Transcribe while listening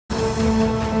உப்பும்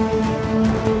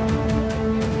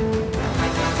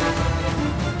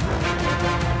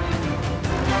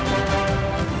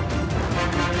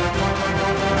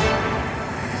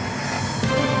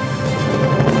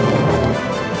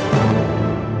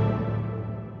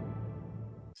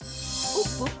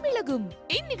மிளகும்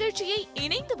இந்நிகழ்ச்சியை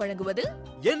இணைந்து வழங்குவது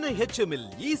NIHMல்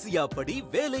ஈஸியா படி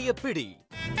வேலைய பிடி.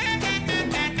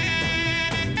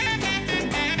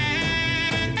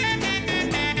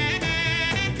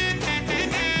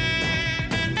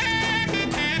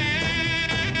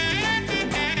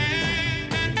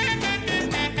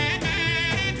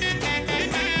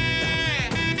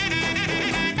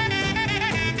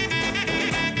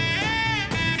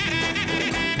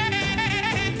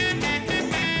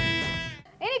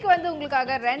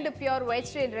 உங்களுக்காக ரெண்டு பியூர் ஒயிட்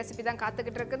ஸ்ட்ரெயின் ரெசிபி தான்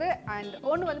காத்துக்கிட்டு இருக்குது. அண்ட்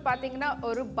ஒன்று வந்து பார்த்தீங்கன்னா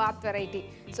ஒரு பாத் வெரைட்டி.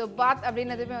 ஸோ பாத்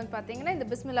அப்படின்னதுமே வந்து பார்த்தீங்கன்னா இந்த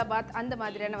பிஸ்மில்லா பாத் அந்த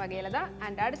மாதிரியான வகையில் தான்.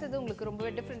 அண்ட் அடுத்தது உங்களுக்கு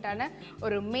ரொம்பவே டிஃப்ரெண்ட்டான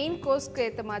ஒரு மெயின் கோர்ஸ்க்கு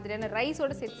ஏற்ற மாதிரியான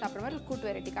ரைஸோடு சேர்த்து சாப்பிட்ற மாதிரி கூட்டு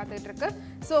வெரைட்டி காத்துக்கிட்டு இருக்கு.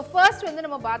 ஸோ ஃபர்ஸ்ட் வந்து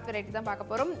நம்ம பாத் வெரைட்டி தான் பார்க்க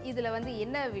போகிறோம். இதில் வந்து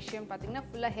என்ன விஷயம் பார்த்தீங்கன்னா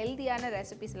ஃபுல்லாக ஹெல்த்தியான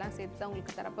ரெசிபிஸ்லாம் சேர்த்து தான்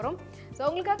உங்களுக்கு தரப்போகிறோம். ஸோ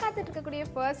உங்களுக்காக காத்துட்டு இருக்கக்கூடிய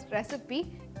ஃபர்ஸ்ட் ரெசிபி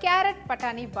கேரட்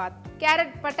பட்டாணி பாத்.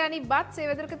 கேரட் பட்டாணி பாத்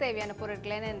செய்வதற்கு தேவையான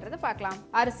பொருட்கள் என்னன்றதை பார்க்கலாம்.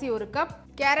 அரிசி 1 கப்,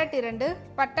 கேரட் 2,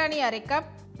 பட்டாணி 1/2 கப்,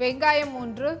 வெங்காயம்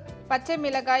 3, பச்சை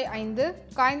மிளகாய் 5,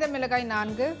 காய்ந்த மிளகாய்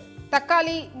 4,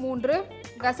 தக்காளி 3,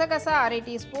 கசகசா 1/2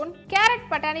 டீஸ்பூன். கேரட்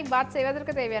பட்டாணி பாத்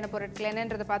செய்வதற்கு தேவையான பொருட்கள்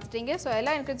என்னன்றதை பார்த்துட்டீங்க. ஸோ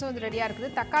எல்லா இன்க்ரீடியன்ஸும் வந்து ரெடியாக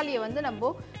இருக்குது. தக்காளியை வந்து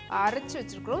நம்ம அரைச்சி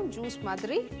வச்சுருக்கிறோம் ஜூஸ்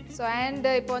மாதிரி. ஸோ அண்ட்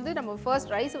இப்போ வந்து நம்ம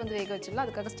ஃபர்ஸ்ட் ரைஸ் வந்து வேக வச்சிடலாம்.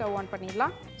 அதுக்காக ஸ்டவ் ஆன்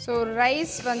பண்ணிடலாம். ஸோ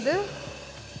ரைஸ் வந்து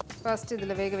ஃபர்ஸ்ட்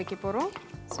இதில் வேக வைக்க போகிறோம்.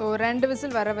 ஸோ 2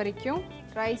 விசில் வர வரைக்கும்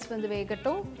ரைஸ் வந்து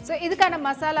வேகட்டும். ஸோ இதுக்கான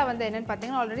மசாலா வந்து என்னென்னு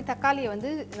பார்த்தீங்கன்னா ஆல்ரெடி தக்காளியை வந்து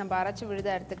நம்ம அரைச்சி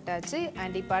விழுதாக எடுத்துக்கிட்டாச்சு.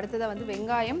 அண்ட் இப்போ அடுத்ததாக வந்து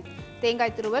வெங்காயம்,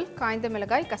 தேங்காய் துருவல், காய்ந்த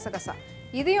மிளகாய், கசகசா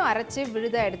இதையும் அரைச்சி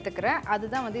விழுதாக எடுத்துக்கிறேன்.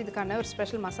 அதுதான் வந்து இதுக்கான ஒரு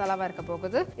ஸ்பெஷல் மசாலாவாக இருக்க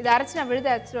போகுது. இதை அரைச்சி நான்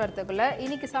விழுதாக அரைச்சிட்டு வரதுக்குள்ளே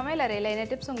இன்றைக்கி சமையல் அறையில் என்ன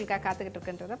டிப்ஸ் உங்களுக்காக காத்துக்கிட்டு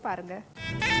இருக்குன்றதை பாருங்கள்.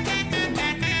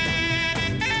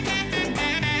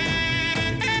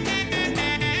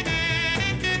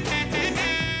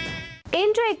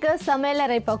 இன்றைக்கு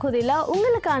சமையலறை பகுதியில்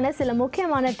உங்களுக்கான சில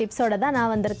முக்கியமான டிப்ஸோட தான்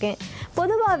நான் வந்திருக்கேன்.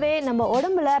 பொதுவாகவே நம்ம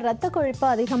உடம்புல ரத்த கொழுப்பு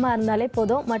அதிகமாக இருந்தாலே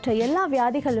போதும், மற்ற எல்லா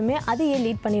வியாதிகளுமே அதையே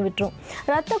லீட் பண்ணி விட்டுரும்.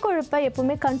 ரத்த கொழுப்பை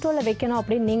எப்பவுமே கண்ட்ரோலில் வைக்கணும்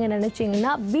அப்படின்னு நீங்கள்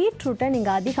நினச்சிங்கன்னா பீட்ரூட்டை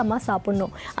நீங்கள் அதிகமாக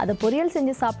சாப்பிட்ணும். அதை பொரியல்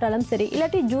செஞ்சு சாப்பிட்டாலும் சரி,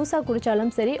 இல்லாட்டி ஜூஸாக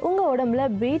குடித்தாலும் சரி, உங்கள் உடம்புல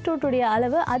பீட்ரூட்டுடைய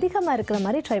அளவு அதிகமாக இருக்கிற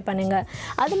மாதிரி ட்ரை பண்ணுங்கள்.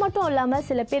 அது மட்டும் இல்லாமல்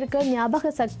சில பேருக்கு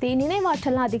ஞாபக சக்தி,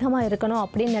 நினைவாற்றலாம் அதிகமாக இருக்கணும்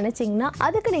அப்படின்னு நினச்சிங்கன்னா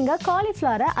அதுக்கு நீங்கள்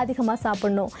காலிஃப்ளவரை அதிகமாக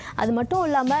சாப்பிட்ணும். அது மட்டும்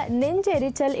இல்லாமல்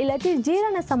நெஞ்செரிச்சல் இல்லாட்டி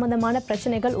ஜீரண சம்பந்தமான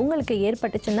பிரச்சனைகள் உங்களுக்கு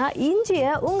ஏற்பட்டுச்சுன்னா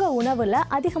இஞ்சியை உங்கள் உணவில்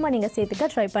அதிகமாக நீங்கள் சேர்த்துக்க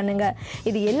ட்ரை பண்ணுங்கள்.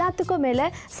 இது எல்லாத்துக்கும் மேலே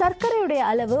சர்க்கரையுடைய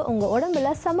அளவு உங்கள்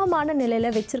உடம்புல சமமான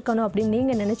நிலையில் வச்சுருக்கணும் அப்படின்னு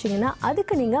நீங்கள் நினச்சிங்கன்னா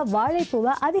அதுக்கு நீங்கள்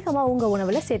வாழைப்பூவை அதிகமாக உங்கள்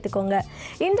உணவில் சேர்த்துக்கோங்க.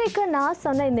 இன்றைக்கு நான்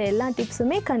சொன்ன இந்த எல்லா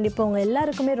டிப்ஸுமே கண்டிப்பாக உங்கள்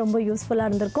எல்லாருக்குமே ரொம்ப யூஸ்ஃபுல்லாக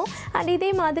இருந்திருக்கும். அண்ட்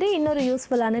இதே மாதிரி இன்னொரு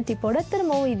யூஸ்ஃபுல்லான டிப்போட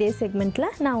திரும்பவும் இதே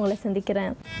செக்மெண்ட்டில் நான் உங்களை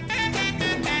சந்திக்கிறேன்.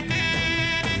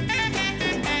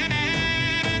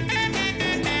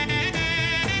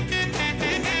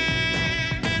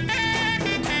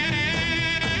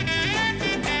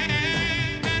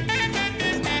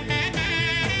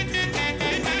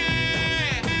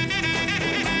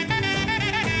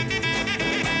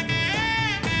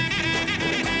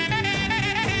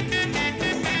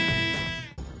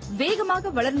 வேகமாக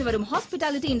வளர்ந்து வரும்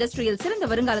ஹாஸ்பிட்டாலிட்டி இண்டஸ்ட்ரியில் சிறந்த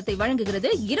வருங்காலத்தை வழங்குகிறது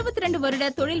 22 வருட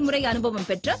தொழில்முறை அனுபவம்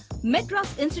பெற்ற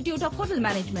Madras institute of hotel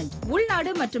management.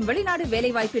 உள்நாடு மற்றும் வெளிநாடு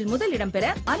வேலைவாய்ப்பில் முதலிடம் பெற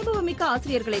அனுபவமிக்க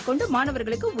ஆசிரியர்களை கொண்டு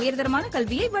மாணவர்களுக்கு உயர்தரமான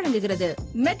கல்வியை வழங்குகிறது.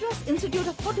 Madras institute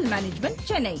of hotel management,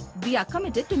 Chennai. We are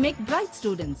committed to make bright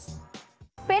students.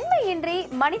 பெண்மையின்றி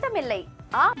மனிதமில்லை.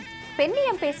 ஆம்,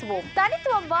 பெண்ணியம் பேசுவோம்.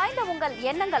 தனித்துவம் வாய்ந்த உங்கள்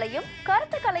எண்ணங்களையும்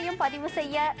கருத்துக்களையும் பதிவு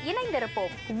செய்ய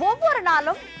இணைந்திருப்போம். ஒவ்வொரு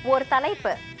நாளும் ஒரு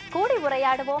தலைப்பு. கூடி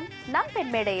உரையாடுவோம் நம் பெண்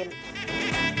மேடையில்.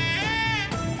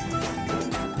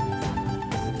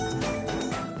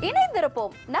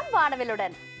 இணைந்திருப்போம் நம்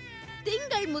வானவிலுடன்.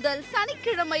 திங்கள் முதல்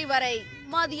சனிக்கிழமை வரை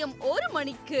மதியம் 1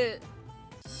 மணிக்கு.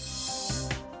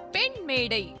 பெண்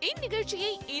மேடை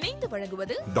இந்நிகழ்ச்சியை இணைந்து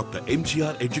வழங்குவது doctor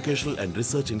MGR educational and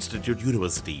research institute,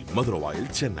 university,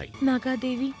 Maduravoyal, Chennai.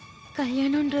 நாகாதேவி,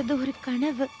 கல்யாணம்ன்றது ஒரு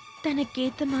கனவு.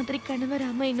 தனக்கேத்த மாதிரி கணவர்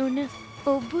அமையணும்னு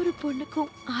ஒவ்வொரு பொண்ணுக்கும்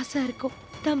ஆசை இருக்கும்.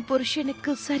 தம்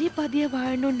புருஷனுக்கு சரி பாதியா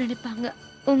வாழணும்னு நினைப்பாங்க.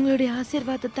 உங்களுடைய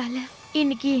ஆசீர்வாதத்தால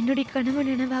இன்னைக்கு என்னுடைய கனவு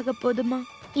நினைவாக போதுமா?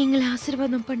 எங்களை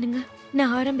ஆசீர்வாதம் பண்ணுங்க.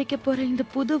 நான் ஆரம்பிக்க போற இந்த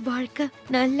புது வாழ்க்கை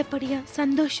நல்லபடியா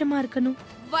சந்தோஷமா இருக்கணும்.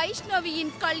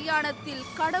 வைஷ்ணவியின் கல்யாணத்தில்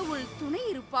கடவுள் துணை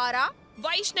இருப்பாரா?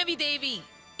 வைஷ்ணவி தேவி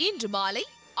இன்று மாலை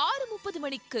 6:30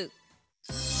 மணிக்கு.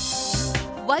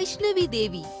 வைஷ்ணவி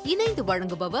தேவி இணைந்து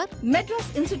வழங்குபவர்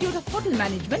Madras institute of hotel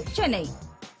management, Chennai.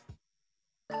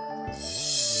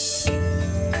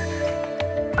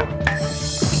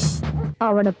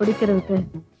 அவனை பிடிக்கிறதுக்கு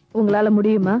உங்களால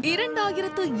முடியுமா?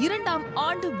 2002ஆம்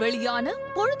ஆண்டு வெளியான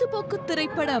பொழுதுபோக்கு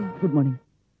திரைப்படம். Good morning.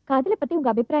 காதலை பத்தி உங்க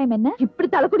அபிப்பிராயம் என்ன? இப்படி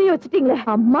தலைக்குடிய வச்சிட்டீங்களே,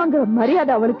 அம்மாங்கிற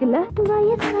மரியாதை அவளுக்கு இல்ல.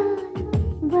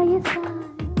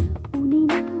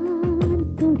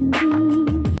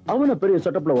 அவன பெரிய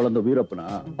செட்டப்ல வளர்ந்த வீரப்பனா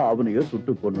அவனையே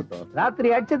சுட்டு கொன்னுட்டான். ராத்திரி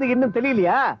அடிச்சதுக்கு இன்னும்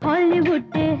தெரியலையா?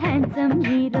 ஹாலிவுட் ஹேண்ட்ஸம்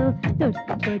ஹீரோ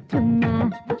சும்மா.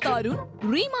 தருண்,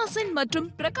 ரீமா சென் மற்றும்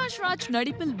பிரகாஷ் ராஜ்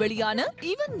நடிப்பில் வெளியான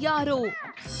இவன் யாரோ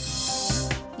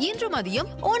இன்று மதியம்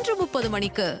 1:30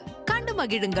 மணிக்கு கண்டு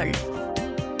மகிழுங்கள்.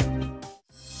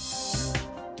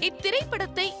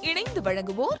 இத்திரைப்படத்தை இணைந்து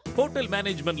வழங்குவோர் ஹோட்டல்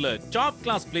மேனேஜ்மெண்ட்ல டாப்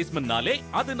கிளாஸ் பிளேஸ்மெண்ட்னாலே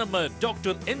அது நம்ம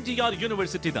டாக்டர் எம்ஜிஆர்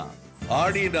யூனிவர்சிட்டி தான்.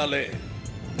 ஆடினாலே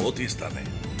மோதிஸ் தானே.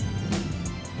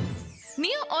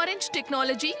 New orange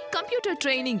technology computer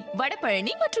training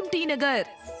Vadapalani மற்றும் D Nagar.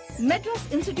 Madras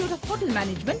institute of hotel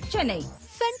management, Chennai.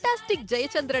 Fantastic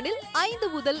ஜெயச்சந்திரனில் 5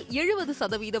 முதல்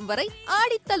 70% வரை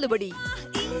ஆடி தள்ளுபடி.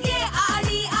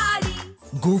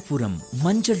 கோபுரம்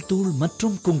மஞ்சள் தூள்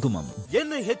மற்றும் குங்குமம்.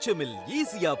 NIHM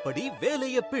ஈஸியா படி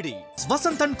வேலைய பிடி.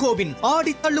 வசந்தன் கோவின்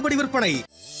ஆடி தள்ளுபடி விற்பனை.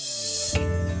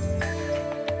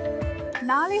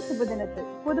 நாளை சுப தினத்தில்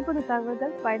புது புது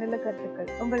தகவல்கள், பயனுள்ள கருத்துக்கள்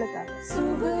உங்களுக்காக.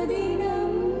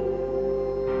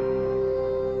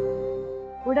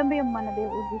 உடம்பையும்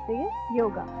மனதையும் உறுதி செய்ய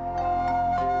யோகா.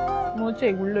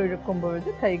 மூச்சை உள்ளிழுக்கும்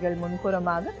பொழுது கைகள்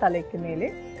முன்புறமாக தலைக்கு மேலே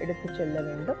எடுத்து செல்ல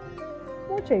வேண்டும்.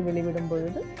 மூச்சை வெளிவிடும்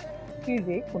பொழுது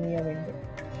கீழே குனிய வேண்டும்.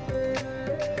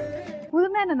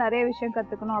 புதுமையான நிறைய விஷயம்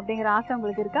கத்துக்கணும் அப்படிங்கிற ஆசை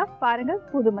உங்களுக்கு இருக்கா? பாருங்க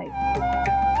புதுமை.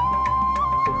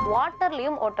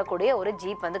 வாட்டர்லயும் ஓட்டக்கூடிய ஒரு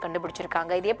ஜீப் வந்து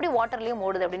கண்டுபிடிச்சிருக்காங்க. இது எப்படி வாட்டர்லயும்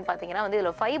ஓடுது அப்படின்னு பாத்தீங்கன்னா வந்து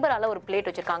இதுல ஃபைபரால ஒரு பிளேட்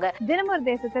வச்சிருக்காங்க. தினம் ஒரு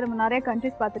தேசத்தை நம்ம நிறைய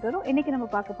கண்ட்ரிஸ் பார்த்துட்டு வரோம். இன்னைக்கு நம்ம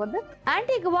பார்க்க போறது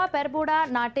ஆன்டிகுவா பெர்புடா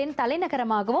நாட்டின்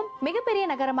தலைநகரமாகவும் மிகப்பெரிய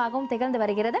நகரமாகவும் திகழ்ந்து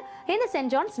வருகிறது இந்த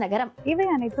சென்ட் ஜான்ஸ் நகரம். இவை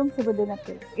அனைத்தும் சுப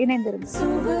தினத்தில் இணைந்திருங்க.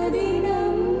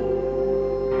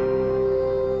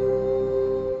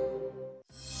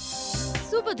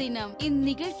 சுபதினம்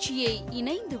இந்நிகழ்ச்சியை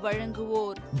இணைந்து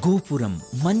வழங்குவோர் கோபுரம்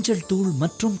மஞ்சள் தூள்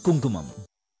மற்றும் குங்குமம்.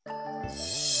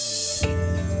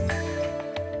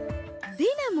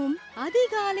 தினமும்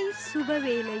அதிகாலை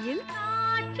சுபவேளையில்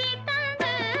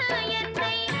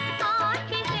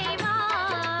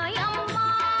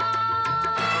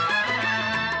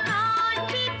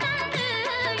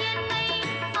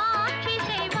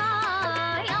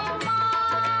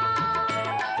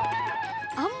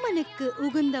அம்மனுக்கு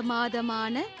உகந்த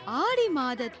மாதமான ஆடி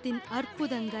மாதத்தின்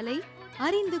அற்புதங்களை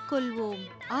அறிந்து கொள்வோம்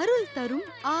அருள் தரும்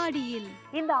ஆடியில்.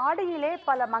 இந்த ஆடியிலே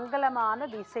பல மங்களமான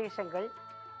விசேஷங்கள்,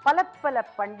 பல பல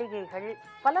பண்டிகைகள்,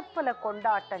 பல பல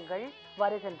கொண்டாட்டங்கள்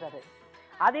வருகின்றது.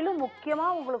 அதிலும் முக்கியமா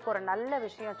உங்களுக்கு ஒரு நல்ல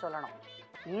விஷயம் சொல்லணும்.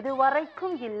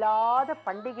 இதுவரைக்கும் இல்லாத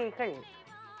பண்டிகைகள்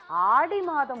ஆடி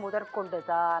மாதம்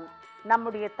முதற்கொண்டுதான்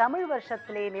நம்முடைய தமிழ்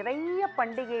வருஷத்திலே நிறைய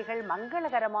பண்டிகைகள்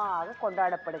மங்களகரமாக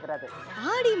கொண்டாடப்படுகிறது.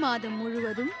 ஆடி மாதம்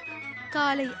முழுவதும்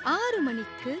காலை 6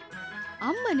 மணிக்கு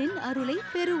அம்மனின் அருளை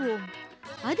பெறுவோம்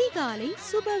அதிகாலை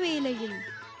சுபவேளையில்.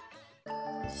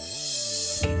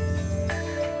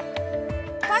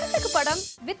 படத்துக்கு படம்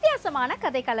வித்தியாசமான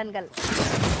கதை கலன்கள்.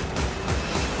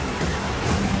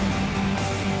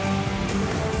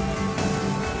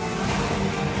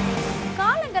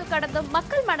 காலங்கள் கடந்தும்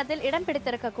மக்கள் மனதில் இடம்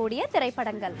பிடித்திருக்கக்கூடிய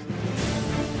திரைப்படங்கள்.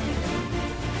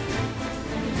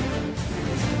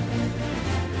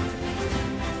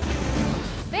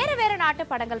 வேற வேற நாட்டு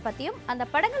படங்கள் பத்தியும் அந்த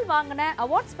படங்கள் வாங்கின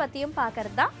அவார்ட்ஸ் பத்தியும்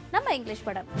பார்க்கறது தான் நம்ம இங்கிலீஷ்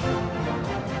படம்.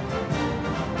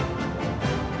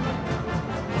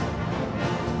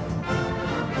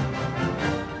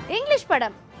 இங்கிலீஷ்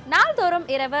படம் நாள்தோறும்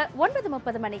இரவு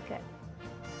 9:30 மணிக்கு.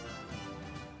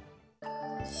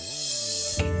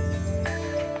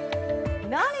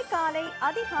 நாளை காலை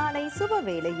அதிகாலை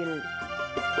சுபவேளையில்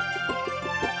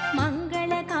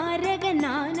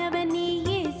மங்களகாரகனானவன்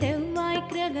நீயே, செவ்வாய்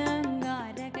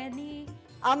கிரகங்காரகனே.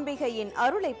 அம்பிகையின்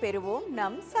அருளை பெறுவோம்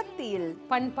நம் சக்தியில்.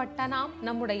 பண்பட்ட நாம்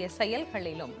நம்முடைய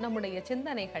செயல்களிலும் நம்முடைய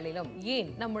சிந்தனைகளிலும் ஏன்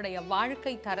நம்முடைய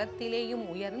வாழ்க்கை தரத்திலேயும்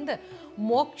உயர்ந்து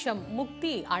மோட்சம்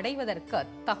முக்தி அடைவதற்கு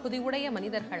தகுதியுடைய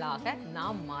மனிதர்களாக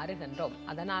நாம் மாறுகின்றோம்.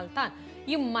 அதனால்தான்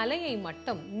இம்மலையை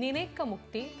மட்டும் நினைக்க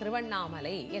முக்தி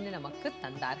திருவண்ணாமலை என்று நமக்கு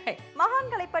தந்தார்கள்.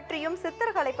 மகான்களை பற்றியும்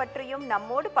சித்தர்களை பற்றியும்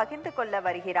நம்மோடு பகிர்ந்து கொள்ள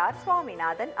வருகிறார்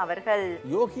சுவாமிநாதன் அவர்கள்.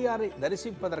 யோகியாரை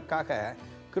தரிசிப்பதற்காக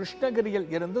கிருஷ்ணகிரியில்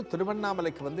இருந்து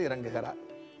திருவண்ணாமலைக்கு வந்து இறங்குகிறார்.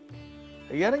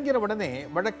 இறங்கின உடனே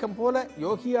வழக்கம் போல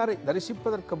யோகியாரை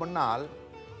தரிசிப்பதற்கு முன்னால்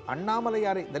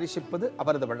அண்ணாமலையாரை தரிசிப்பது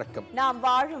அவரது வழக்கம். நாம்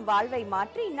வாழும் வாழ்வை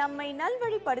மாற்றி நம்மை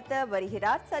நல்வழிப்படுத்த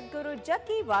வருகிறார் சத்குரு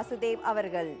ஜக்கி வாசுதேவ்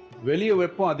அவர்கள். வெளியே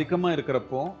வெப்பம் அதிகமாக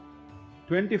இருக்கிறப்போ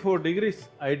 24 டிகிரிஸ்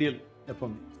ஐடியல்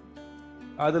எப்பவுமே.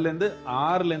 அதுலேருந்து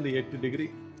 6லேருந்து 8 டிகிரி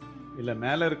இல்லை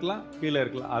மேலே இருக்கலாம் கீழே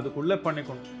இருக்கலாம், அதுக்குள்ளே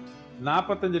பண்ணிக்கணும்.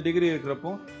 45 டிகிரி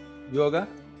இருக்கிறப்போ யோகா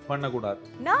பண்ணக்கூடாது.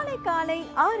 நாளை காலை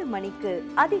 6 மணிக்கு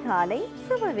அதிகாலை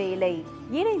சுபவேளை.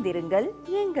 இணைந்திருங்கள்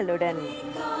எங்களுடன்.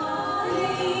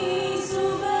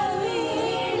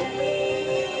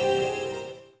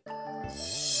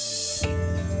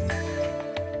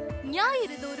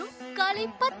 ஞாயிறு தோறும் காலை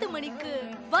 10 மணிக்கு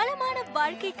வளமான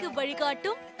வாழ்க்கைக்கு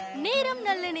வழிகாட்டும் நேரம்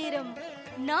நல்ல நேரம்.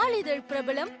 நாளிதழ்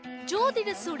பிரபலம் ஜோதிட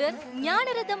சுடர்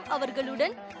ஞானரதம்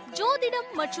அவர்களுடன் ஜோதிடம்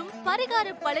மற்றும் பரிகார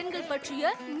பலன்கள் பற்றிய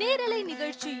நேரலை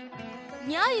நிகழ்ச்சி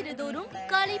ஞாயிறு தோறும்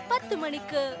காலை 10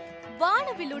 மணிக்கு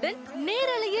வானவிலுடன்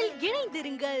நேரலையில்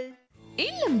இணைந்திருங்கள்.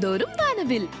 இல்லம் தோறும்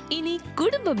வானவில், இனி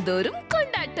குடும்பம் தோறும்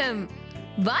கொண்டாட்டம்.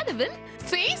 வானவில்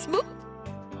Facebook,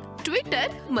 Twitter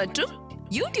மற்றும்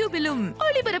யூடியூபிலும்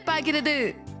ஒளிபரப்பாகிறது.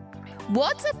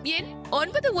 வாட்ஸ்அப் எண்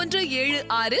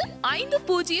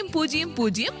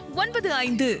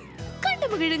 9176500095. கண்டு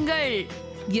மகிழுங்கள்.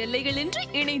 எல்லைகளின்றி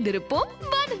இணைந்திருப்போம்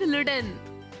வானவிலுடன்.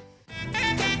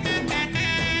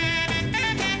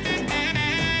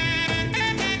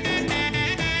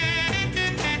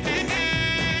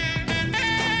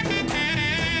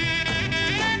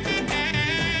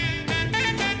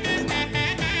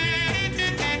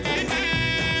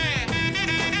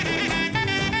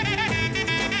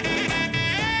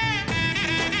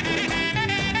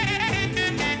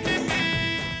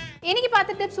 இன்னைக்கு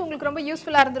பார்த்த டிப்ஸ் உங்களுக்கு ரொம்ப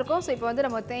யூஸ்ஃபுல்லாக இருந்திருக்கும். ஸோ இப்போ வந்து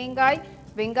நம்ம தேங்காய்,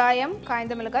 வெங்காயம்,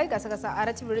 காய்ந்த மிளகாய், கசகசா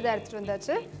அரைச்சி விழுதாக எடுத்துகிட்டு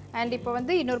வந்தாச்சு. அண்ட் இப்போ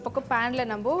வந்து இன்னொரு பக்கம் பேனில்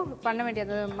நம்ம பண்ண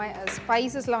வேண்டியது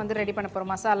ஸ்பைசஸ்லாம் வந்து ரெடி பண்ண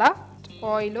போகிறோம். மசாலா,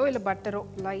 ஆயிலோ இல்லை பட்டரோ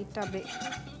லைட்டாக அப்படியே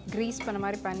க்ரீஸ் பண்ண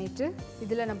மாதிரி பண்ணிவிட்டு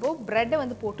இதில் நம்ம ப்ரெட்டை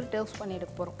வந்து போட்டு டோஸ்ட் பண்ணி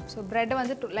எடுக்க போகிறோம். ஸோ ப்ரெட்டை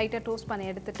வந்து லைட்டாக டோஸ்ட் பண்ணி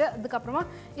எடுத்துகிட்டு அதுக்கப்புறமா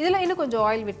இதில் இன்னும் கொஞ்சம்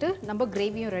ஆயில் விட்டு நம்ம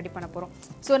கிரேவியும் ரெடி பண்ண போகிறோம்.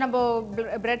 ஸோ நம்ம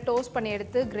ப்ரெட் டோஸ்ட் பண்ணி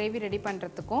எடுத்து கிரேவி ரெடி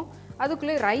பண்ணுறதுக்கும்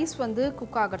அதுக்குள்ளே ரைஸ் வந்து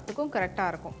குக் ஆகிறதுக்கும்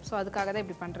கரெக்டாக இருக்கும். ஸோ அதுக்காக தான்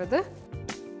இப்படி பண்ணுறது.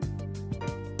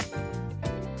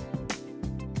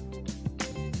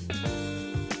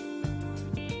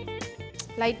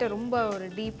 லைட்டாக ரொம்ப ஒரு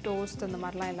டீப் டோஸ்ட் அந்த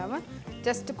மாதிரிலாம் இல்லாமல்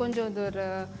ஜஸ்ட் கொஞ்சம் இது ஒரு,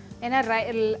 ஏன்னா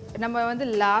நம்ம வந்து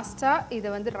லாஸ்ட்டாக இதை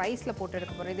வந்து ரைஸில் போட்டு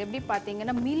எடுக்க போகிறோம். இது எப்படி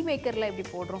பார்த்தீங்கன்னா மீல் மேக்கரில் எப்படி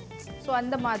போடுறோம், ஸோ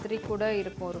அந்த மாதிரி கூட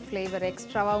இருக்கும். ஒரு ஃப்ளேவர்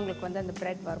எக்ஸ்ட்ராவாக உங்களுக்கு வந்து அந்த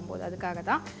ப்ரெட் வரும்போது அதுக்காக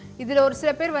தான். இதில் ஒரு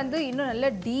சில பேர் வந்து இன்னும் நல்லா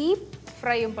டீப்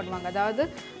ஃப்ரையும் பண்ணுவாங்க. அதாவது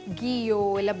கீயோ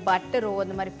இல்லை பட்டரோ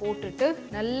அந்த மாதிரி போட்டுட்டு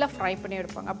நல்லா ஃப்ரை பண்ணி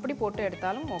எடுப்பாங்க. அப்படி போட்டு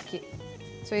எடுத்தாலும் ஓகே.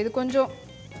 ஸோ இது கொஞ்சம்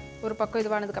ஒரு பக்கம்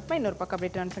இதுவானதுக்கப்புறம் இன்னொரு பக்கம்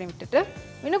அப்படியே டர்ன் பண்ணி விட்டுட்டு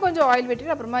இன்னும் கொஞ்சம் ஆயில்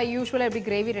விட்டுட்டு அப்புறமா யூஸ்வலாக எப்படி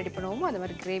கிரேவி ரெடி பண்ணுவோமோ அந்த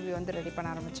மாதிரி கிரேவி வந்து ரெடி பண்ண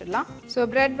ஆரம்பிச்சிடலாம். ஸோ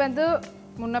ப்ரெட் வந்து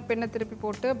முன்ன பின்ன திருப்பி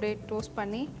போட்டு அப்படியே டோஸ்ட்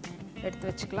பண்ணி எடுத்து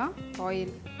வச்சுக்கலாம்.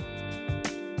 ஆயில்,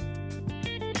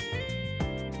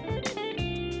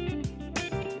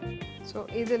 ஸோ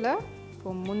இதில் இப்போ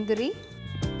முந்திரி,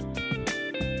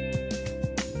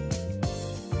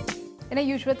 ஏன்னா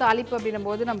யூஸ்வலாக தாளிப்பு அப்படின்னும்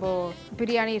போது நம்ம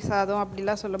பிரியாணி சாதம்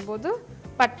அப்படிலாம் சொல்லும்போது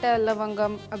பட்டை,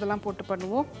 லவங்கம் அதெல்லாம் போட்டு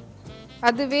பண்ணுவோம்.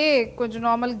 அதுவே கொஞ்சம்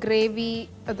நார்மல் கிரேவி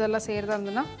அதெல்லாம் செய்கிறதா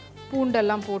இருந்ததுன்னா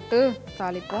பூண்டெல்லாம் போட்டு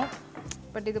தாளிப்போம்.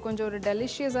 பட் இது கொஞ்சம் ஒரு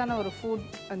டெலிஷியஸான ஒரு ஃபுட்,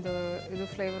 அந்த இது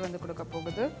ஃப்ளேவர் வந்து கொடுக்க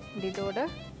போகுது. இதோட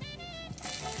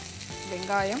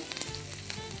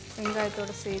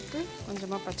வெங்காயத்தோடு சேர்த்து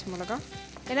கொஞ்சமாக பச்சை மிளகாய்,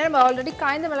 ஏன்னா நம்ம ஆல்ரெடி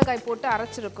காய்ந்த மிளகாய் போட்டு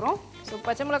அரைச்சிருக்கிறோம். ஸோ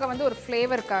பச்சை மிளகாய் வந்து ஒரு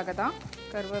ஃப்ளேவருக்காக தான்.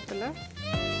 கருவேப்பிலை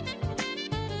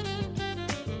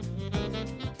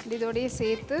இதோடையே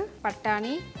சேர்த்து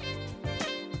பட்டாணி,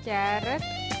 கேரட்,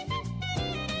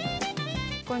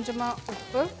 கொஞ்சமாக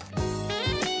உப்பு,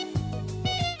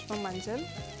 மஞ்சள்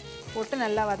போட்டு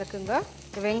நல்லா வதக்குங்க.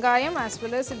 வெங்காயம் ஆஸ்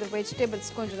வெல் அஸ் இந்த வெஜிடபிள்ஸ்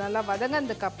கொஞ்சம் நல்லா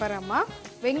வதங்கினதுக்கு அப்புறமா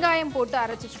வெங்காயம் போட்டு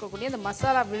அரைச்சி வச்சுக்கக்கூடிய அந்த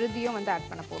மசாலா விழுதியும் வந்து ஆட்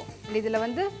பண்ண போகிறோம். இதில்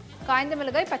வந்து காய்ந்த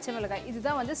மிளகாய், பச்சை மிளகாய்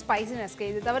இதுதான் வந்து ஸ்பைசினஸ்க்கு.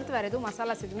 இது தவிர்த்து வேறு எதுவும்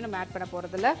மசாலாஸ் எதுவுமே நம்ம ஆட் பண்ண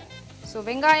போகிறதில்ல. ஸோ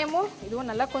வெங்காயமும் இதுவும்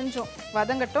நல்லா கொஞ்சம்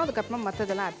வதங்கட்டும், அதுக்கப்புறமா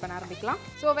மற்றதெல்லாம் ஆட் பண்ண ஆரம்பிக்கலாம்.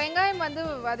 ஸோ வெங்காயம் வந்து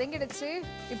வதங்கிடுச்சு.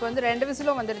 இப்போ வந்து 2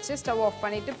 விசிலும் வந்துடுச்சு. ஸ்டவ் ஆஃப்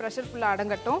பண்ணிவிட்டு ப்ரெஷர் ஃபுல்லாக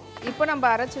அடங்கட்டும். இப்போ நம்ம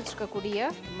அரைச்சி வச்சுருக்கக்கூடிய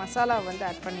மசாலாவை வந்து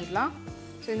ஆட் பண்ணிடலாம்.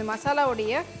 ஸோ இந்த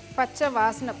மசாலாவுடைய பச்சை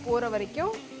வாசனை போகிற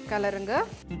வரைக்கும் கலருங்க.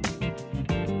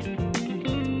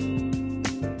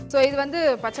 ஸோ இது வந்து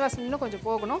பச்சை வாசனை இன்னும் கொஞ்சம்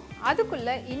போகணும்.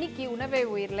 அதுக்குள்ளே இன்னைக்கு உணவே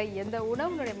உயிரில் எந்த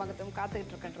உணவுனுடைய மகத்துவம்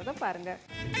காத்துக்கிட்டு இருக்குன்றதை பாருங்கள்.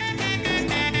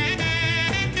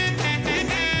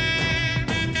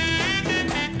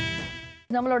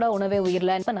 நம்மளோட உணவே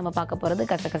உயிரில் இப்போ நம்ம பார்க்க போகிறது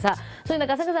கசகசா. ஸோ இந்த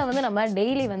கசகசா வந்து நம்ம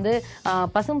டெய்லி வந்து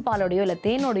பசும் பாலோடையோ இல்லை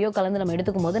தேனோடையோ கலந்து நம்ம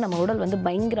எடுத்துக்கும் போது நம்ம உடல் வந்து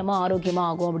பயங்கரமாக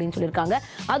ஆரோக்கியமாக ஆகும் அப்படின்னு சொல்லியிருக்காங்க.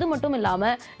 அது மட்டும்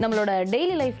இல்லாமல் நம்மளோட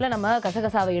டெய்லி லைஃப்பில் நம்ம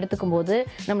கசகசாவை எடுத்துக்கும் போது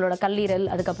நம்மளோட கல்லீரல்,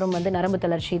 அதுக்கப்புறம் வந்து நரம்பு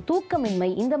தளர்ச்சி, தூக்கமின்மை,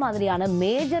 இந்த மாதிரியான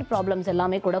மேஜர் ப்ராப்ளம்ஸ்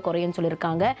எல்லாமே கூட குறையும்னு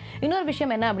சொல்லியிருக்காங்க. இன்னொரு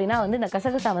விஷயம் என்ன அப்படின்னா வந்து இந்த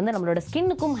கசகசா வந்து நம்மளோட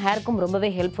ஸ்கின்னுக்கும் ஹேருக்கும் ரொம்பவே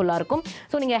ஹெல்ப்ஃபுல்லாக இருக்கும்.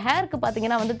 ஸோ நீங்கள் ஹேருக்கு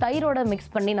பார்த்தீங்கன்னா வந்து தயிரோட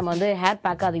மிக்ஸ் பண்ணி நம்ம வந்து ஹேர்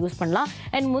பேக்காக அதை யூஸ் பண்ணலாம்.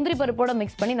 அண்ட் முந்திரி பருப்போட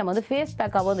மிக்ஸ் பண்ணி நம்ம வந்து ஃபேஸ்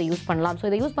பேக்காகவும் அதை யூஸ் பண்ணலாம். ஸோ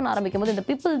இதை யூஸ் பண்ண ஆரம்பிக்கும் போது இந்த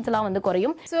பிம்பிள்ஸ்லாம் வந்து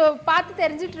குறையும். ஸோ பார்த்து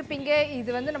தெரிஞ்சுட்டு இருப்பீங்க இது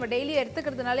வந்து நம்ம டெய்லி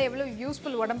எடுத்துக்கிறதுனால எவ்வளோ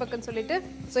யூஸ்ஃபுல் உடம்புக்குன்னு சொல்லிட்டு.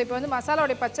 ஸோ இப்போ வந்து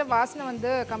மசாலாவோடைய பச்சை வாசனை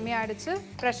வந்து கம்மியாகிடுச்சு,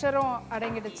 ப்ரெஷரும்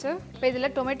அடங்கிடுச்சு. இப்போ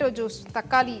இதில் டொமேட்டோ ஜூஸ்,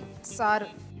 தக்காளி சாறு,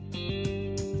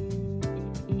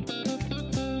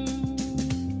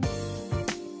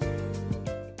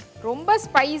 ரொம்ப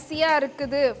ஸ்பைசியாக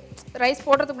இருக்குது, ரைஸ்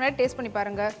போடுறதுக்கு முன்னாடி டேஸ்ட் பண்ணி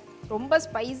பாருங்கள். ரொம்ப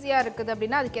ஸ்பைசியாக இருக்குது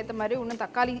அப்படின்னா அதுக்கேற்ற மாதிரி இன்னும்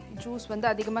தக்காளி ஜூஸ் வந்து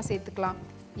அதிகமாக சேர்த்துக்கலாம்.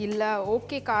 இல்லை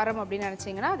ஓகே காரம் அப்படின்னு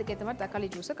நினச்சிங்கன்னா அதுக்கேற்ற மாதிரி தக்காளி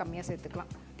ஜூஸை கம்மியாக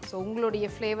சேர்த்துக்கலாம். ஸோ உங்களுடைய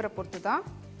ஃப்ளேவரை பொறுத்து தான்.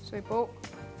 ஸோ இப்போது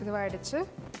இதுவாகிடுச்சு.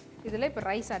 இதில் இப்போ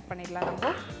ரைஸ் ஆட் பண்ணிடலாம்.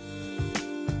 நம்ம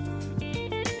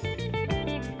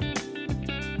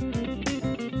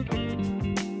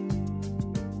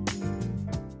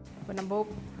இப்போ நம்ம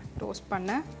டோஸ்ட்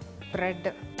பண்ண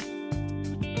ப்ரெட்டு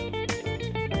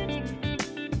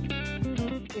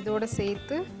இதோடு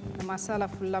சேர்த்து மசாலா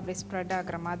ஃபுல்லாக அப்படியே ஸ்ப்ரெட்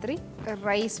ஆகிற மாதிரி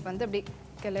ரைஸ் வந்து அப்படி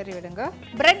கிளறி விடுங்க.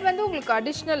 ப்ரெட் வந்து உங்களுக்கு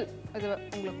அடிஷ்னல் இது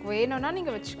உங்களுக்கு வேணும்னா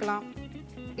நீங்கள் வச்சுக்கலாம்,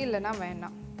 இல்லைன்னா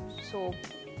வேணாம். ஸோ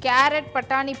கேரட்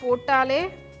பட்டாணி போட்டாலே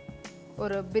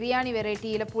ஒரு பிரியாணி வெரைட்டி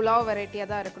இல்லை புலாவ் வெரைட்டியாக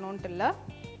தான் இருக்கணும்ன்ட்டு இல்லை,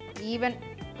 ஈவன்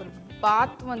ஒரு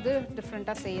பாத் வந்து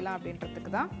டிஃப்ரெண்ட்டாக செய்யலாம்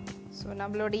அப்படின்றதுக்கு தான். ஸோ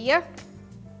நம்மளுடைய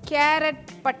கேரட்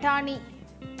பட்டாணி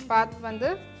பாத்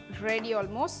வந்து ரெடி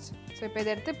ஆல்மோஸ்ட். ஸோ இப்போ இதை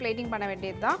எடுத்து பிளேட்டிங் பண்ண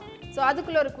வேண்டியது தான். ஸோ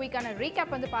அதுக்குள்ளே ஒரு குயிக்கான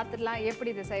ரீகேப் வந்து பார்த்துடலாம் எப்படி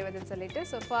இதை செய்வதுன்னு சொல்லிட்டு.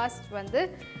 ஸோ ஃபர்ஸ்ட் வந்து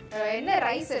என்ன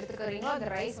ரைஸ் எடுத்துக்கிறீங்களோ அந்த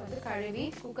ரைஸ் வந்து கழுவி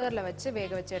குக்கரில் வச்சு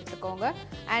வேக வச்சு எடுத்துக்கோங்க.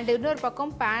 அண்ட் இன்னொரு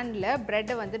பக்கம் பேனில்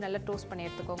ப்ரெட்டை வந்து நல்லா டோஸ்ட் பண்ணி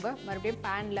எடுத்துக்கோங்க. மறுபடியும்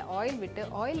பேனில் ஆயில் விட்டு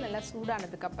ஆயில் நல்லா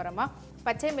சூடானதுக்கப்புறமா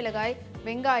பச்சை மிளகாய்,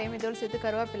 வெங்காயம், இதோடு சேர்த்து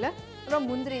கருவேப்பிலை, அப்புறம்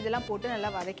முந்திரி இதெல்லாம் போட்டு நல்லா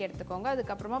வதக்கி எடுத்துக்கோங்க.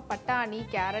 அதுக்கப்புறமா பட்டாணி,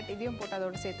 கேரட் இதையும் போட்டு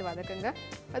அதோடு சேர்த்து வதக்குங்க.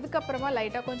 அதுக்கப்புறமா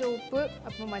லைட்டாக கொஞ்சம் உப்பு,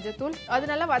 அப்புறம் மஞ்சத்தூள்,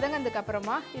 அது நல்லா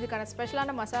வதங்கினதுக்கப்புறமா இதுக்கான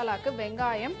ஸ்பெஷலான மசாலாவுக்கு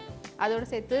வெங்காயம், அதோடு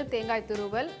சேர்த்து தேங்காய்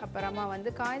துருவல், அப்புறமா வந்து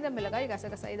காய்ந்த மிளகாய்,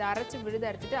 கசகசா இதை அரைச்சி விழுத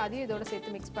எடுத்துட்டு அதையும் இதோட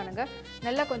சேர்த்து மிக்ஸ் பண்ணுங்கள்.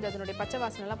 நல்லா கொஞ்சம் அதனுடைய பச்சை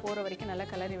வாசனைலாம் போகிற வரைக்கும் நல்லா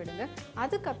கிளறி விடுங்க.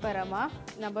 அதுக்கப்புறமா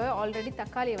நம்ம ஆல்ரெடி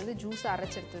தக்காளியை வந்து ஜூஸை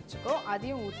அரைச்சி எடுத்து வச்சுக்கோ,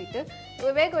 அதையும் ஊற்றிட்டு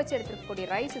வேக வச்சு எடுத்துருக்கக்கூடிய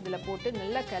ரைஸ் இதில் போட்டு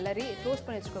நல்லா கிளறி, டோஸ்ட்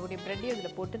பண்ணி வச்சுக்கக்கூடிய ப்ரெட்டையும்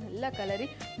இதில் போட்டு நல்லா கிளறி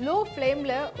லோ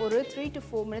ஃப்ளேமில் ஒரு 3 to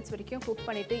 4 minutes வரைக்கும் குக்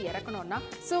பண்ணிவிட்டு இறக்கணும்னா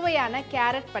சுவையான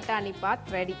கேரட் பட்டாணி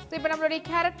பாத் ரெடி. ஸோ இப்போ நம்மளுடைய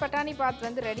கேரட் பட்டாணி பாத்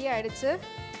வந்து ரெடி ஆகிடுச்சு.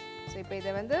 ஸோ இப்போ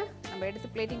இதை வந்து நம்ம எடுத்து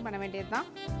பிளேட்டிங் பண்ண வேண்டியது தான்.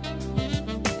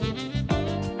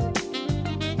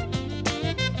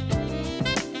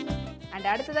 அண்ட்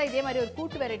அடுத்ததாக இதே மாதிரி ஒரு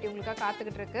கூட்டு வெரைட்டி உங்களுக்காக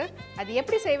காத்துக்கிட்டு இருக்கு. அது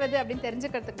எப்படி செய்வது அப்படின்னு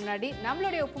தெரிஞ்சுக்கிறதுக்கு முன்னாடி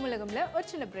நம்மளுடைய உப்பு மிளகும்ல ஒரு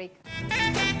சின்ன பிரேக்.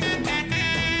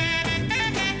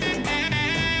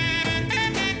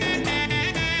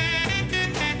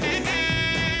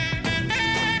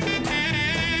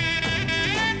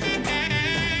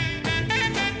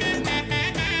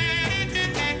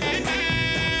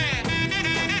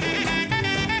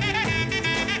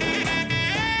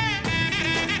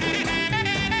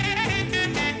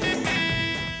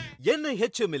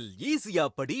 NIHMல் ஈஸியா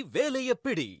படி வேலைய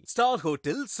பிடி. ஸ்டார்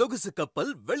ஹோட்டல், சொகுசு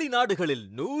கப்பல், வெளிநாடுகளில்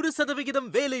 100%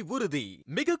 வேலை உறுதி.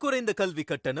 மிக குறைந்த கல்வி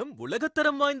கட்டணம்,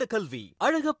 உலகத்தரம் வாய்ந்த கல்வி.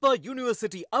 Alagappa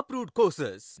university approved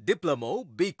courses. Diploma,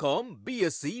 BCom,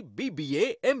 BSc, BBA,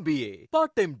 MBA.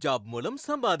 Part time job மூலம்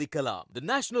சம்பாதிக்கலாம். The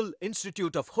National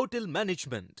Institute of Hotel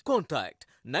Management. Contact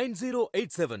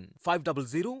 9087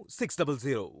 500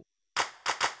 600.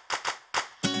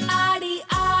 Aadi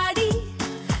Aadi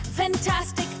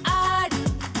fantastic Aadi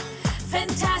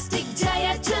fantastic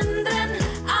Jayachandran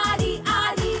ஆடி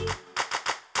ஆடி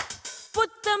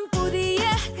புத்தம் புதிய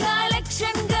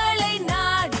கலெக்ஷன்களை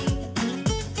நாடி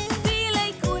விலை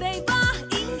குறைவா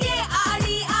இங்கே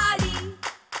ஆடி ஆடி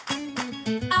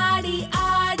ஆடி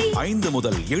ஆடி 5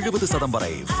 முதல் 70%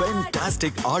 வரை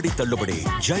ஃபேன்டாஸ்டிக் ஆடி தள்ளுபடி.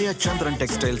 ஜெயச்சந்திரன்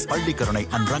டெக்ஸ்டைல்ஸ், பள்ளிக்கரணை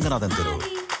அண்ட் ரங்கநாதன் தெரு.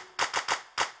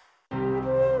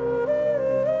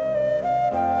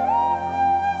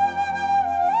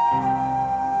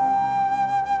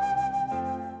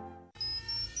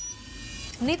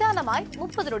 நிதானமாய்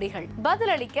 30 நொடிகள்,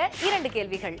 பதிலளிக்க 2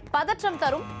 கேள்விகள், பதற்றம்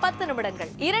தரும் 10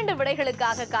 நிமிடங்கள், 2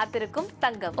 விடைகளுக்காக காத்திருக்கும்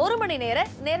தங்கம், 1 மணி நேர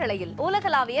நேரலையில்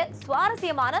உலகளாவிய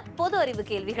சுவாரஸ்யமான பொது அறிவு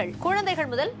கேள்விகள்,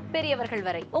 குழந்தைகள் முதல் பெரியவர்கள்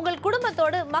வரை உங்கள்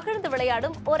குடும்பத்தோடு மகிழ்ந்து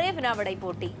விளையாடும் ஒரே வினாவிடை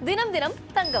போட்டி. தினம் தினம்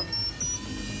தங்கம்.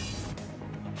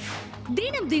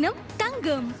 தினம் தினம்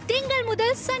தங்கம் திங்கள்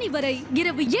முதல் சனி வரை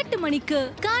இரவு 8 மணிக்கு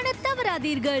காண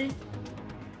தவறாதீர்கள்.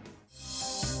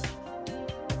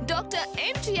 Doctor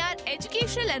MGR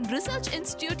educational and research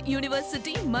institute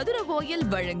university Maduravoyal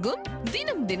வழங்கும்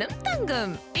தினம் தினம்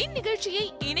தங்கம். இந்நிகழ்ச்சியை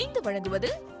இணைந்து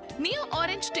வழங்குவது new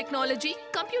orange technology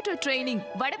computer training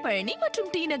Vadapalani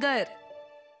மற்றும் டி நகர்.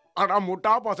 அடா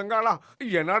முட்டா பசங்களா,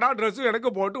 என்னடா Dress எனக்கு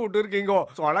போட்டு விட்டுருக்கீங்க?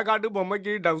 சொலக்காட்டு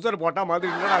பொம்மைக்கு டவுசர் போட்டா மாதிரி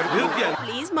இருக்கு.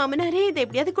 ப்ளீஸ் மாமனாரே, இதை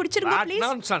எப்படியாவது குடிச்சிருங்க ப்ளீஸ்.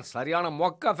 நான்சென்ஸ். சரியான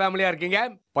மொக்க ஃபேமிலியா இருக்கீங்க.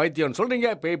 பைத்தியம் சொல்றீங்க,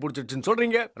 பேய் பிடிச்சிடுச்சுன்னு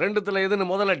சொல்றீங்க. ரெண்டுத்துல எதுன்னு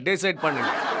முதல்ல டிசைட்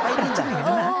பண்ணுங்க.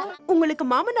 உங்களுக்கு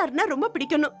மாமனார்னா ரொம்ப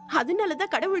பிடிக்கணும்,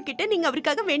 அதனாலதான் கடவுள்கிட்ட நீங்க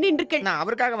அவருக்காக வேண்டிட்டு இருக்கேன். நான்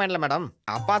அவருக்காக வேண்டல மேடம்,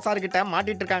 அப்பா சார் கிட்ட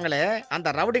மாட்டிட்டு இருக்காங்களே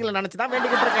அந்த ரவுடிகளை நினைச்சுதான்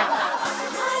வேண்டிக்கிட்டு இருக்கேன்.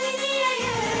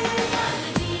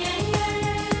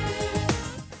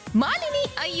 மாலினி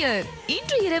ஐயர்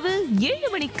இன்று இரவு 7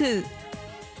 மணிக்கு.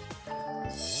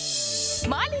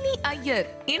 மாலினி ஐயர்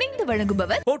இணைந்து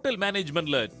வழங்குபவர் ஹோட்டல்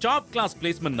மேனேஜ்மெண்ட்ல டாப் கிளாஸ்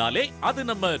பிளேஸ்மெண்ட்னாலே அது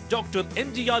நம்ம டாக்டர்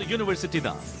எம்ஜிஆர் யூனிவர்சிட்டி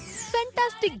தான்.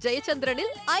 ஃபேண்டாஸ்டிக்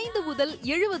ஜெயச்சந்திரனில் 5 முதல்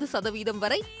 70%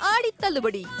 வரை ஆடி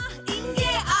தள்ளுபடி.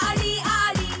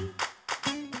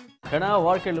 கனா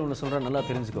வாழ்க்கையில் ஒன்று சொல்கிறேன், நல்லா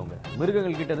தெரிஞ்சுக்கோங்க.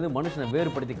 மிருகங்கள் கிட்ட இருந்து மனுஷனை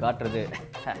வேறுபடுத்தி காட்டுறது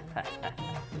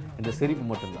இந்த சிரிப்பு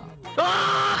மட்டும்தான்.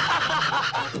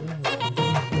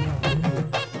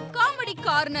 காமெடி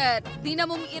கார்னர்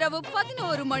தினமும் இரவு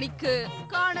 11 மணிக்கு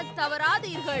காண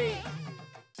தவறாதீர்கள்.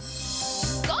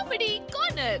 காமெடி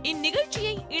கார்னர்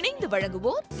இந்நிகழ்ச்சியை இணைந்து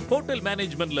வழங்குவோர் ஹோட்டல்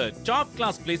மேனேஜ்மெண்ட்ல டாப்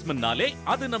கிளாஸ் பிளேஸ்மெண்ட்னாலே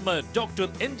அது நம்ம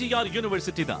டாக்டர் எம்ஜிஆர்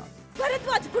யூனிவர்சிட்டி தான்.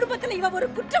 பரத்வாஜ் குடும்பத்துல இவ ஒரு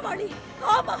குற்றவாளி.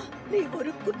 ஆமா, நீ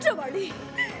ஒரு குற்றவாளி.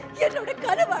 என்னோட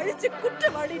கனவு அழிச்சு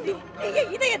குற்றவாளி நீ. நீங்க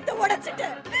இதயத்தை உடைச்சிட்ட.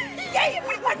 ஏன்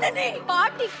இப்படி பண்ண நீ?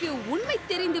 பாட்டிக்கு உண்மை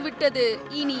தெரிந்து விட்டது.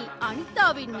 இனி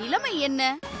அனிதாவின் நிலைமை என்ன?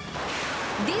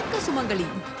 தீர்க்க சுமங்கலி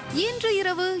இன்று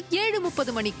இரவு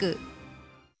 7:30 மணிக்கு.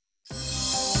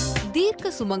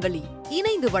 தீர்க்க சுமங்கலி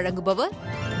இணைந்து வழங்குபவர்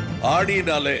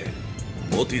ஆடினாலே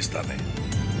மோதிஸ் தானே.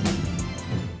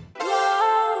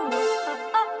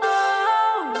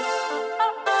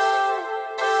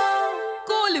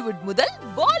 கோலிவுட் முதல்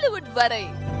பாலிவுட் வரை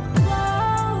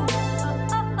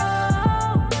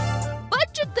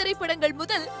பட்ஜெட் திரைப்படங்கள்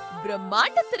முதல்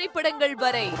பிரம்மாண்ட திரைப்படங்கள்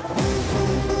வரை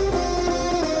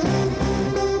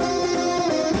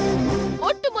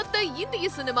ஒட்டுமொத்த இந்திய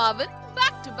சினிமாவின்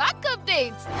back to back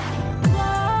updates.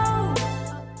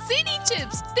 Cine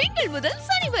chips திங்கள் முதல்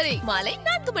சனி வரை மாலை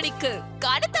 4 மணிக்கு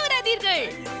காண தவறாதீர்கள்.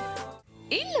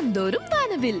 இல்லந்தோறும்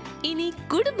வானவில், இனி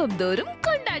குடும்பம் தோறும்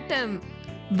கொண்டாட்டம்.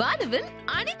 வானவில்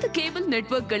அனைத்து கேபிள்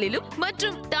நெட்வொர்க்குகளிலும்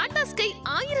மற்றும் டாடா ஸ்கை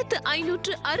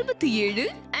 1567,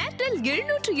 ஏர்டெல்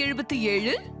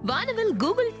 777, வானவில்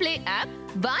கூகுள் பிளே ஆப்,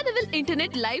 வானவில்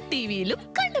இன்டர்நெட் லைவ் டிவியிலும்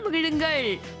கண்டு மகிழுங்கள்.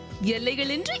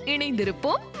 எல்லைகளின்றி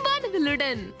இணைந்திருப்போம்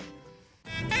வானவிலுடன்.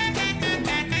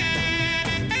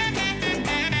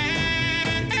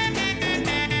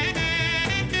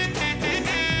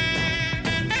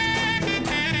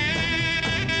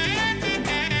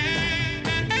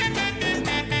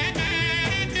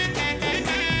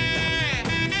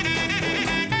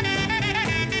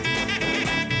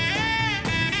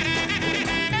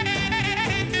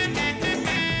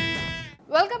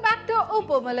 Welcome back to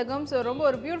Uppum Milagum. So ரொம்ப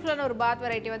ஒரு பியூட்டிஃபுல்லான ஒரு பாத்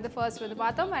வெரைட்டி வந்து ஃபர்ஸ்ட் வந்து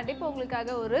பார்த்தோம். அண்ட் இப்போ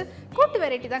உங்களுக்காக ஒரு கூட்டு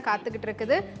வெரைட்டி தான் காத்துக்கிட்டு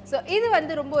இருக்குது. ஸோ இது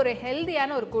வந்து ரொம்ப ஒரு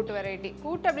ஹெல்தியான ஒரு கூட்டு வெரைட்டி.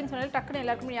 கூட்டு அப்படின்னு சொன்னாலும் டக்குன்னு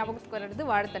எல்லாருக்குமே ஞாபகத்துக்கு வர்றது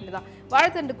வாழைத்தண்டு தான்.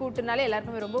 வாழைத்தண்டு கூட்டுனாலே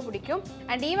எல்லாருக்குமே ரொம்ப பிடிக்கும்.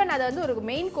 அண்ட் ஈவன் அதை வந்து ஒரு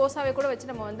மெயின் கோர்ஸாகவே கூட வச்சு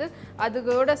நம்ம வந்து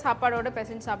அதுக்கோட சாப்பாடோட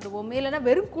பிசைஞ்சு சாப்பிடுவோம். இல்லைன்னா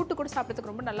வெறும் கூட்டு கூட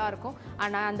சாப்பிட்றதுக்கு ரொம்ப நல்லாயிருக்கும்.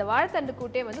 ஆனால் அந்த வாழைத்தண்டு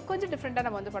கூட்டே வந்து கொஞ்சம் டிஃப்ரெண்ட்டாக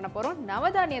நம்ம வந்து பண்ண போகிறோம்.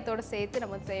 நவதானியத்தோடு சேர்த்து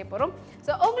நம்ம வந்து செய்ய போகிறோம்.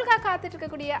 ஸோ உங்களுக்காக காத்துட்டு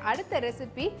இருக்கக்கூடிய அடுத்த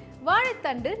ரெசிபி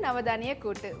வாழைத்தண்டு நவதானிய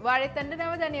கூட்டு. வாழைத்தண்டு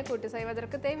நவதானிய கூட்டு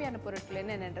செய்வதற்கு தேவையான பொருட்கள்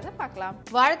என்னென்னதை பார்க்கலாம்.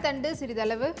 வாழைத்தண்டு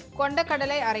சிறிதளவு,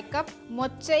 கொண்டக்கடலை 1/2 கப்,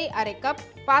 மொச்சை 1/2 கப்,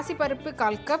 பாசிப்பருப்பு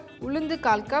 1/4 கப், உளுந்து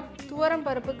 1/4 கப், துவரம்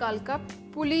பருப்பு 1/4 கப்,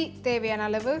 புளி தேவையான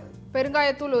அளவு,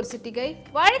 பெருங்காயத்தூள் 1 சிட்டிகை.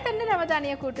 வாழைத்தண்டு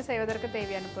நவதானிய கூட்டு செய்வதற்கு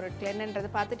தேவையான பொருட்கள்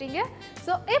என்னன்றது பார்த்துட்டீங்க.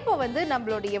 ஸோ இப்போ வந்து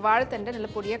நம்மளுடைய வாழைத்தண்டை நல்ல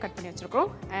பொடியாக கட் பண்ணி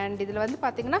வச்சுருக்கோம். அண்ட் இதில் வந்து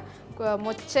பார்த்திங்கன்னா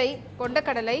மொச்சை,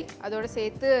 கொண்டக்கடலை, அதோடு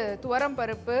சேர்த்து துவரம்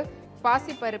பருப்பு,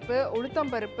 பாசிப்பருப்பு,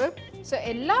 உளுத்தம் பருப்பு, ஸோ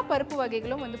எல்லா பருப்பு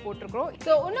வகைகளும் வந்து போட்டிருக்கிறோம்.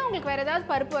 ஸோ இன்னும் உங்களுக்கு வேறு ஏதாவது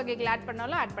பருப்பு வகைகள் ஆட்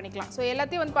பண்ணாலும் ஆட் பண்ணிக்கலாம். ஸோ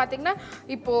எல்லாத்தையும் வந்து பார்த்திங்கன்னா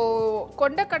இப்போது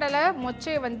கொண்டக்கடலை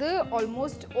மொச்சை வந்து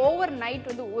ஆல்மோஸ்ட் ஓவர் நைட்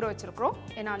வந்து ஊற வச்சுருக்கிறோம்.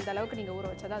 ஏன்னா அந்த அளவுக்கு நீங்கள் ஊற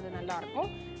வச்சா தான் அது நல்லாயிருக்கும்.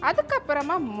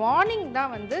 அதுக்கப்புறமா மார்னிங்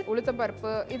தான் வந்து உளுத்தம்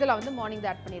பருப்பு இதெல்லாம் வந்து மார்னிங்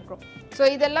தான் ஆட் பண்ணியிருக்கிறோம்.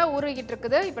 ஸோ இதெல்லாம் ஊறிக்கிட்டு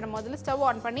இருக்குது. இப்போ நம்ம முதல்ல ஸ்டவ்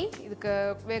ஆன் பண்ணி இதுக்கு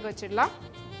வேக வச்சிடலாம்.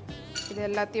 இது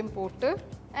எல்லாத்தையும் போட்டு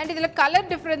அண்ட் இதில் கலர்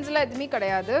டிஃப்ரென்ஸ்லாம் எதுவுமே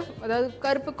கிடையாது. அதாவது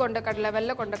கருப்பு கொண்டக்கடலை,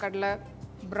 வெள்ளை கொண்டக்கடலை,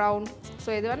 ப்ரௌன், ஸோ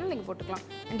எது வேணாலும் நீங்கள் போட்டுக்கலாம்.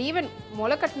 அண்ட் ஈவன்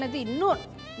முளை கட்டினது இன்னும்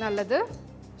நல்லது.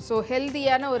 ஸோ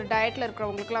ஹெல்தியான ஒரு டயட்டில்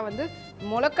இருக்கிறவங்களுக்குலாம் வந்து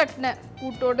முளைக்கட்டின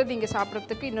கூட்டோடு நீங்கள்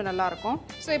சாப்பிட்றதுக்கு இன்னும் நல்லாயிருக்கும்.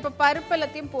 ஸோ இப்போ பருப்பு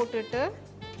எல்லாத்தையும் போட்டுட்டு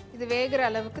இது வேகிற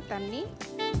அளவுக்கு தண்ணி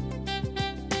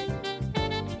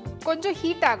கொஞ்சம்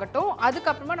ஹீட் ஆகட்டும்.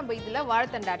 அதுக்கப்புறமா நம்ம இதில்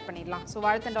வாழைத்தண்டு ஆட் பண்ணிடலாம். ஸோ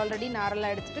வாழைத்தண்டு ஆல்ரெடி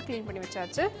நாரெல்லாம் எடுத்துகிட்டு க்ளீன் பண்ணி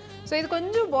வச்சாச்சு. ஸோ இது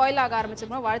கொஞ்சம் பாயில் ஆக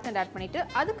ஆரம்பிச்சிருக்கோம். வாழைத்தண்டு ஆட் பண்ணிவிட்டு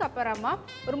அதுக்கப்புறமா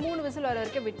ஒரு 3 விசில் வர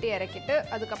வரைக்கும் விட்டு இறக்கிட்டு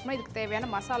அதுக்கப்புறமா இதுக்கு தேவையான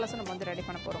மசாலாஸும் நம்ம வந்து ரெடி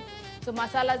பண்ண போகிறோம். ஸோ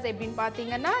மசாலாஸ் எப்படின்னு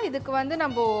பார்த்தீங்கன்னா இதுக்கு வந்து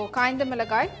நம்ம காய்ந்த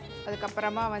மிளகாய்,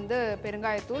 அதுக்கப்புறமா வந்து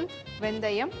பெருங்காயத்தூள்,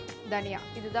 வெந்தயம், தனியா,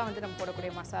 இதுதான் வந்து நம்ம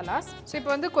போடக்கூடிய மசாலாஸ். ஸோ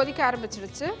இப்போ வந்து கொதிக்க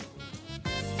ஆரம்பிச்சிடுச்சு.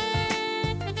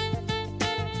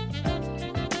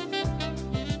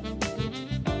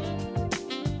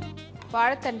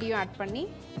 வாழைத்தண்டியும் ஆட் பண்ணி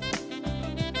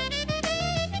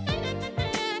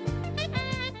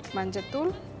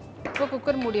மஞ்சத்தூள், இப்போ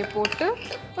குக்கர் மூடியை போட்டு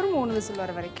ஒரு 3 விசில்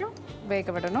வர வரைக்கும்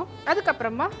வேக விடணும்.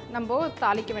 அதுக்கப்புறமா நம்ம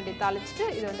தாளிக்க வேண்டிய தாளிச்சுட்டு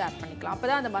இதை வந்து ஆட் பண்ணிக்கலாம். அப்போ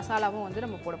தான் அந்த மசாலாவும் வந்து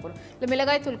நம்ம போட போகிறோம். இல்லை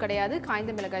மிளகாய் தூள் கிடையாது,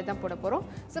 காய்ந்த மிளகாய் தான் போட போகிறோம்.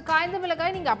 ஸோ காய்ந்த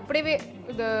மிளகாய் நீங்கள் அப்படியே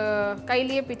இது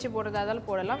கையிலேயே பிச்சு போடுறதா இருந்தாலும்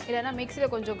போடலாம், இல்லைனா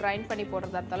மிக்சியில் கொஞ்சம் கிரைண்ட் பண்ணி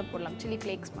போடுறதா இருந்தாலும் போடலாம், சில்லி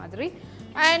ஃப்ளேக்ஸ் மாதிரி.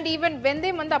 அண்ட் ஈவன்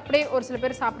வெந்தயம் வந்து அப்படியே ஒரு சில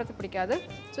பேர் சாப்பிட்றது பிடிக்காது.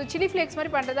 ஸோ சில்லி ஃப்ளேக்ஸ்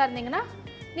மாதிரி பண்ணுறதா இருந்தீங்கன்னா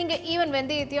நீங்கள் ஈவன்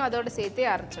வெந்தயத்தையும் அதோடு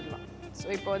சேர்த்தே அரைச்சிடலாம். ஸோ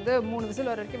இப்போ வந்து 3 விசில்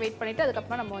வர வரைக்கும் வெயிட் பண்ணிவிட்டு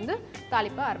அதுக்கப்புறம் நம்ம வந்து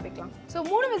தாளிப்பாக ஆரம்பிக்கலாம். ஸோ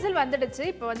 3 விசில் வந்துடுச்சு.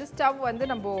 இப்போ வந்து ஸ்டவ் வந்து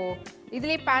நம்ம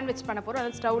இதுலேயே பேன் வச்சு பண்ண போகிறோம்.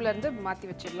 அதாவது ஸ்டவ்லேருந்து மாற்றி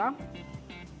வச்சிடலாம்.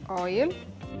 ஆயில்,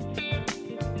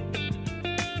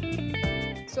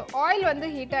 ஸோ ஆயில் வந்து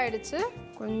ஹீட் ஆகிடுச்சு.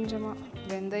 கொஞ்சமாக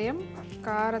வெந்தயம்,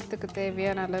 காரத்துக்கு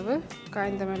தேவையான அளவு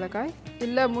காய்ந்த மிளகாய்,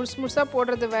 இல்லை முழுசாக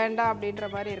போடுறது வேண்டாம் அப்படின்ற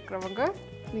மாதிரி இருக்கிறவங்க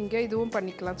நீங்கள் இதுவும்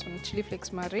பண்ணிக்கலாம். சொன்ன சில்லி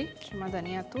ஃப்ளேக்ஸ் மாதிரி. சும்மா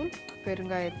தனியாத்தூள்,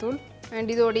 பெருங்காயத்தூள் அண்ட்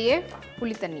இதோடையே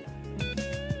புளி தண்ணி,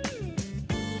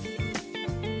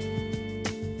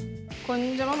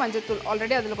 கொஞ்சமாக மஞ்சத்தூள்,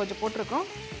 ஆல்ரெடி அதில் கொஞ்சம் போட்டிருக்கோம்.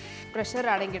 ப்ரெஷர்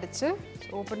அடங்கிடுச்சு.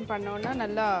 ஓப்பன் பண்ணோன்னா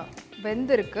நல்லா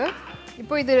வெந்திருக்கு.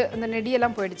 இப்போ இது அந்த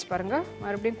நெடியெல்லாம் போயிடுச்சு பாருங்கள்.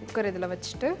 மறுபடியும் குக்கர் இதில்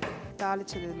வச்சுட்டு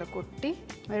தாளிச்சது இதில் கொட்டி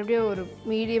மறுபடியும் ஒரு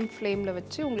மீடியம் ஃப்ளேமில்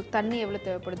வச்சு உங்களுக்கு தண்ணி எவ்வளோ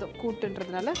தேவைப்படுதோ,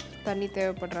 கூட்டுன்றதுனால தண்ணி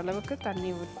தேவைப்படுற அளவுக்கு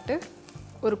தண்ணி விட்டு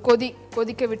ஒரு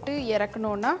கொதிக்க விட்டு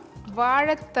இறக்கணுன்னா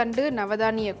வாழைத்தண்டு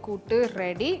நவதானிய கூட்டு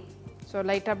ரெடி. ஸோ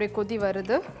லைட்டாக அப்படியே கொதி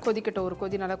வருது, கொதிக்கட்டும், ஒரு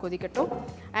கொதி நல்லா கொதிக்கட்டும்.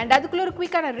 அண்ட் அதுக்குள்ளே ஒரு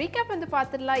குயிக்கான ரீகேப் வந்து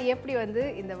பார்த்துடலாம் எப்படி வந்து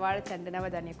இந்த வாழைத்தண்டு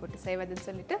நவதானிய கூட்டு செய்வதுன்னு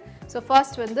சொல்லிட்டு. ஸோ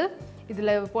ஃபர்ஸ்ட் வந்து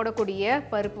இதில் போடக்கூடிய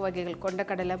பருப்பு வகைகள்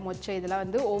கொண்டக்கடலை, மொச்சை, இதெல்லாம்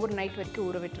வந்து ஓவர் நைட் வரைக்கும்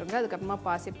ஊற விட்டுருங்க. அதுக்கப்புறமா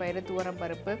பாசிப்பயிறு, துவரம்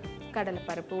பருப்பு, கடலை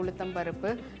பருப்பு, உளுத்தம்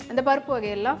பருப்பு, அந்த பருப்பு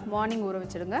வகையெல்லாம் மார்னிங் ஊற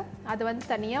வச்சுருங்க. அதை வந்து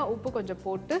தனியாக உப்பு கொஞ்சம்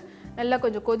போட்டு நல்லா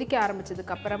கொஞ்சம் கொதிக்க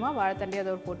ஆரம்பிச்சதுக்கப்புறமா வாழைத்தண்டி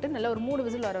அதோடு போட்டு நல்லா ஒரு 3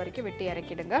 விசில் வர வரைக்கும் வெட்டி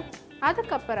இறக்கிடுங்க.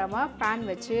 அதுக்கப்புறமா பேன்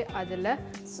வச்சு அதில்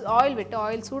ஆயில் விட்டு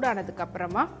ஆயில்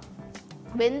சூடானதுக்கப்புறமா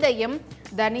வெந்தயம்,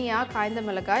 தனியா, காய்ந்த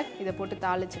மிளகாய் இதை போட்டு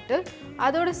தாளிச்சிட்டு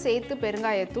அதோடு சேர்த்து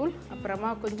பெருங்காயத்தூள், அப்புறமா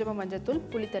கொஞ்சமாக மஞ்சத்தூள்,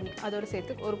 புளித்தண்ணி அதோடு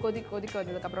சேர்த்து ஒரு கொதிக்க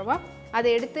வந்ததுக்கப்புறமா அதை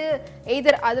எடுத்து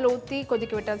எய்தர் அதில் ஊற்றி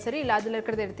கொதிக்க விட்டாலும் சரி, இல்லை அதில்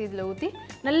இருக்கிறத எடுத்து இதில் ஊற்றி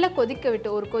நல்லா கொதிக்க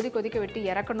விட்டு ஒரு கொதிக்க விட்டு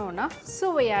இறக்கணுன்னா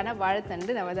சுவையான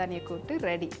வாழைத்தண்டு நவதானிய கூட்டு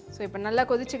ரெடி. ஸோ இப்போ நல்லா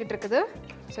கொதிச்சுக்கிட்டு இருக்குது.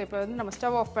 ஸோ இப்போ வந்து நம்ம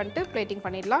ஸ்டவ் ஆஃப் பண்ணிட்டு பிளேட்டிங்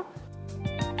பண்ணிடலாம்.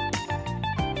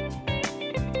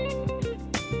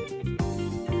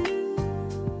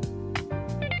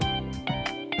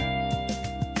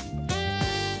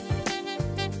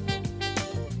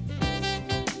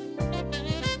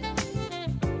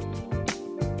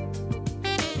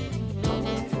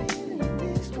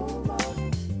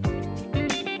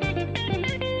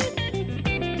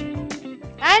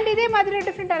 இதே மாதிரி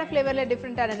டிஃப்ரெண்டான ஃப்ளேவரில்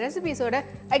டிஃப்ரெண்டான ரெசிபிஸோட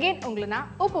அகைன் உங்களை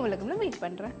நான் உப்பு மிளகும்ல மீட்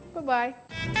பண்ணுறேன். பாய்.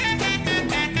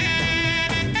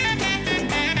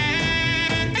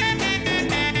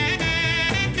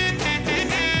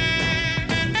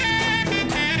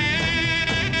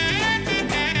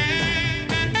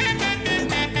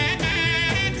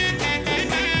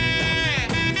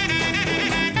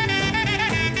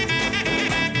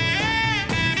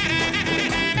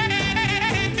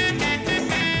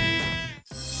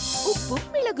 உப்பும்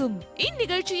மிளகும்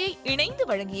இந்நிகழ்ச்சியை இணைந்து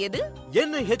வழங்கியது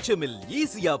NHMல்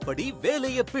ஈஸியா படி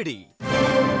வேலைய பிடி.